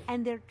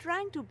 and they're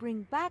trying to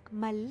bring back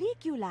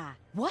Malicula.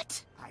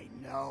 What? I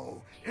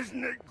know.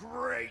 Isn't it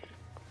great?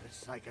 The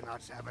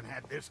Psychonauts haven't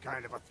had this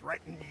kind of a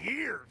threat in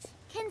years.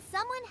 Can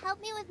someone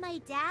help me with my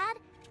dad?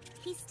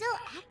 He's still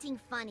acting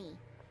funny.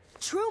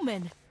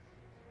 Truman!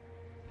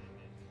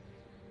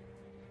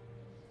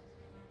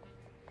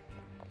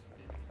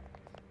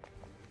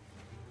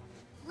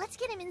 Let's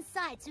get him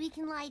inside so he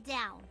can lie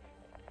down.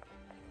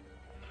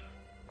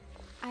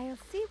 I'll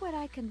see what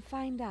I can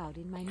find out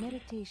in my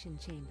meditation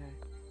chamber.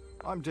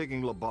 I'm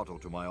taking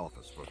Lobato to my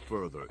office for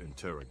further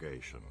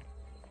interrogation.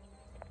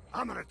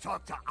 I'm gonna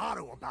talk to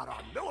Otto about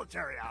our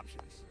military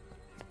options.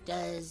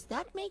 Does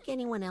that make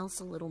anyone else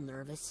a little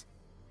nervous?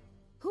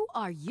 Who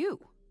are you?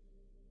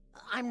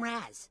 I'm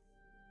Raz.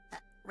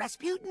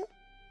 Rasputin?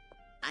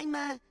 I'm,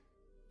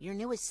 your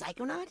newest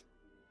Psychonaut?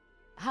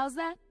 How's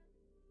that?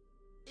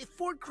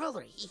 Ford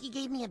Cruller, he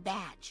gave me a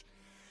badge.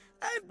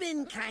 I've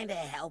been kinda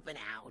helping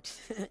out.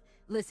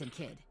 Listen,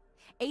 kid.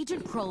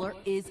 Agent Cruller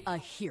is a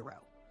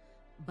hero.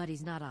 But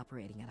he's not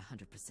operating at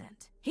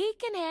 100%. He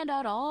can hand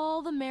out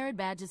all the merit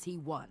badges he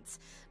wants,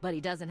 but he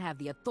doesn't have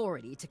the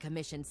authority to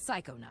commission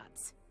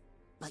Psychonauts.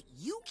 But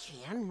you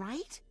can,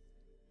 right?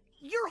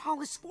 You're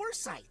Hollis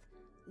Forsyth,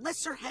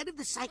 lesser head of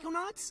the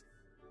Psychonauts?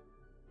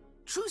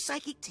 True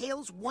Psychic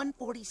Tales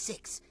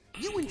 146.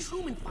 You and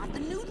Truman fought the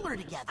Noodler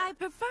together. I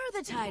prefer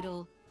the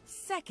title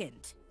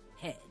Second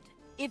Head.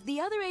 If the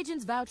other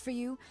agents vouch for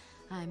you,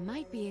 I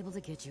might be able to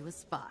get you a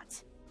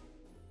spot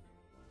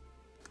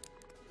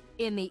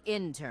in the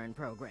intern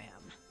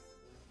program.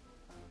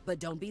 But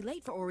don't be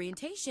late for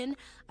orientation.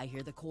 I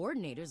hear the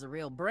coordinator's a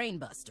real brain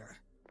buster.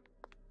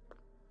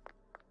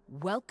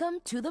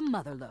 Welcome to the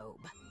Mother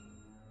Lobe.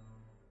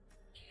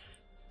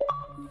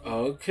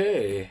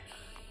 Okay.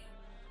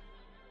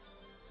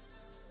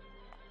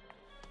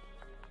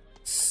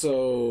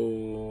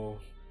 So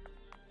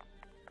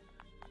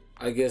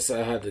I guess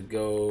I had to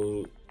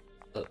go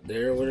up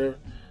there or whatever.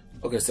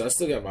 Okay, so I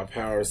still got my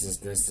powers and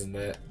this and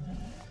that.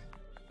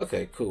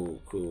 Okay,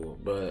 cool.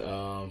 But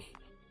all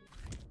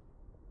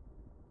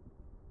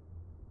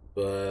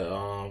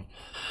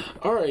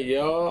right,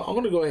 y'all. I'm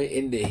gonna go ahead and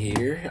end it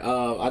here.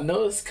 I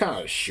know it's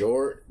kind of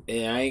short,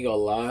 and I ain't gonna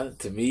lie.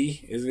 To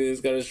me, it's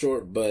kind of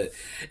short, but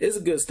it's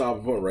a good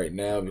stopping point right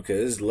now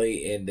because it's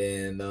late, and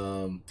then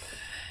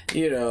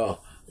you know,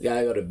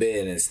 gotta go to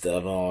bed and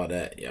stuff and all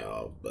that,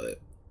 y'all.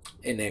 But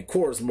and then, of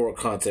course, more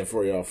content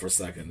for y'all for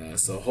Psychonauts.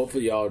 So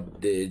hopefully y'all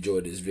did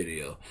enjoy this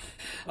video.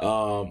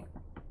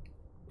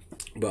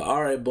 But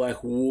alright,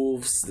 Black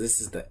Wolves, this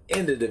is the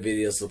end of the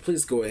video, so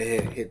please go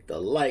ahead and hit the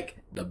like,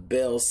 the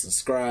bell,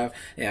 subscribe,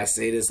 and I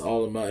say this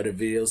all in my other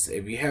videos.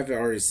 If you haven't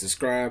already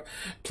subscribed,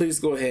 please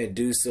go ahead and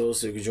do so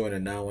you can join the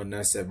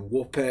 9197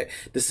 Wolfpack.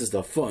 This is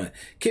the fun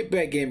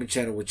kickback gaming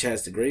channel which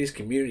has the greatest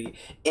community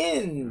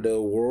in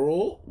the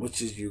world,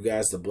 which is you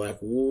guys, the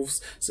Black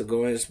Wolves. So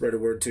go ahead and spread the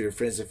word to your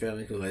friends and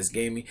family who likes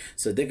gaming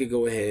so they can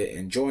go ahead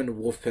and join the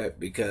Wolfpack,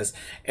 because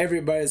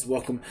everybody's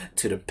welcome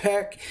to the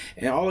pack.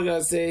 And all I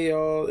gotta say,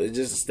 y'all, is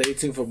just stay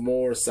tuned for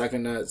more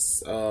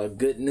Psychonauts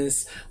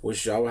goodness,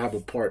 which I will have a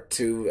part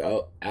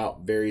 2 out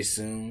very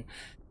soon.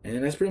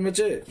 And that's pretty much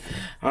it.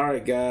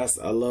 Alright, guys,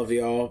 I love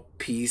y'all.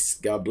 Peace.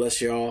 God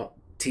bless y'all.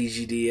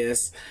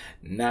 TGDS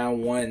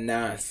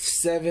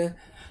 9197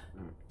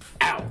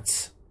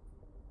 out.